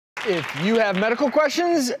If you have medical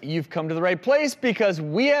questions, you've come to the right place because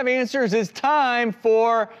we have answers. It's time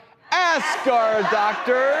for Ask Our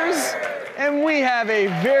Doctors. And we have a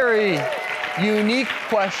very unique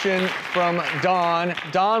question from Dawn.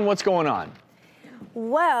 Dawn, what's going on?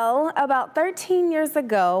 Well, about 13 years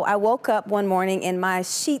ago, I woke up one morning and my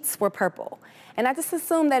sheets were purple. And I just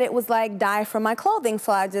assumed that it was like dye from my clothing,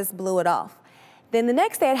 so I just blew it off. Then the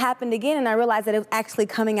next day it happened again and I realized that it was actually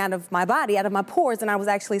coming out of my body, out of my pores, and I was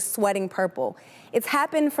actually sweating purple. It's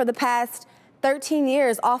happened for the past 13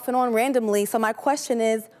 years, off and on randomly, so my question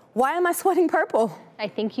is, why am I sweating purple? I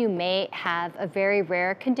think you may have a very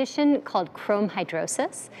rare condition called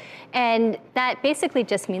chromhidrosis, and that basically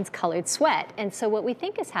just means colored sweat. And so what we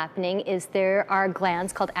think is happening is there are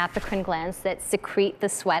glands called apocrine glands that secrete the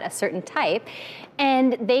sweat, a certain type,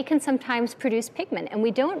 and they can sometimes produce pigment. And we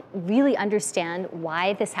don't really understand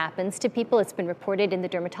why this happens to people. It's been reported in the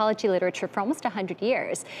dermatology literature for almost 100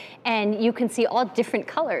 years. And you can see all different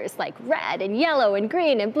colors like red and yellow and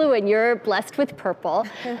green and blue, and you're blessed with purple.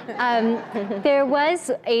 There was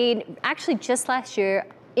actually just last year,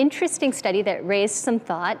 interesting study that raised some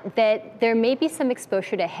thought that there may be some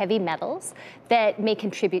exposure to heavy metals that may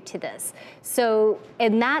contribute to this. So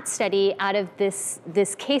in that study, out of this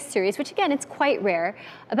case series, which again, it's quite rare,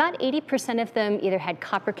 about 80% of them either had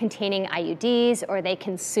copper-containing IUDs or they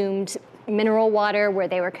consumed mineral water where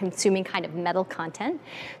they were consuming kind of metal content.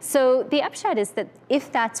 So the upshot is that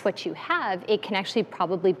if that's what you have, it can actually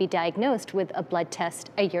probably be diagnosed with a blood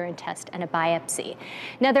test, a urine test, and a biopsy.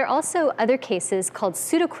 Now, there are also other cases called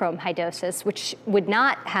pseudochromhidrosis, which would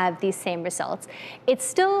not have these same results. It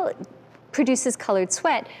still produces colored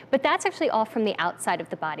sweat, but that's actually all from the outside of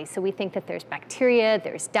the body. So we think that there's bacteria,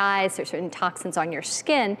 there's dyes, there's certain toxins on your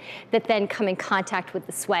skin that then come in contact with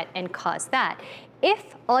the sweat and cause that.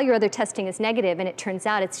 If all your other testing is negative and it turns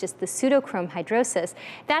out it's just the pseudochromhidrosis,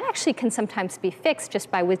 that actually can sometimes be fixed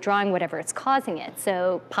just by withdrawing whatever is causing it.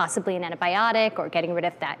 So possibly an antibiotic or getting rid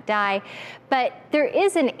of that dye. But there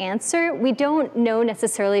is an answer. We don't know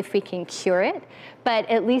necessarily if we can cure it, but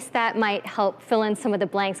at least that might help fill in some of the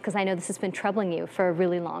blanks because I know this has been troubling you for a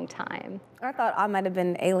really long time. I thought I might have been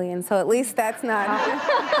an alien, so at least that's not.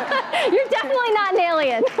 You're definitely not an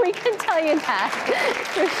alien. We can tell you that,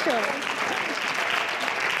 for sure.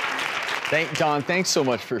 Dawn, thanks so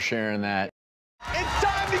much for sharing that. It's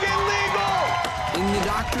time to get legal! In the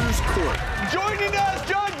doctor's court. Joining us,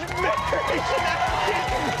 Judge Mary Shenanigan.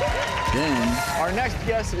 Then, our next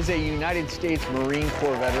guest is a United States Marine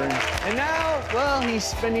Corps veteran. And now, well, he's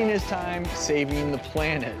spending his time saving the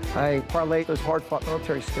planet. I parlay those hard-fought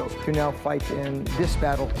military skills to now fight in this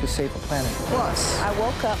battle to save the planet. Plus, I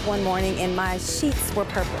woke up one morning and my sheets were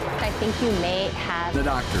purple. I think you may have the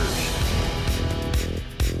doctors.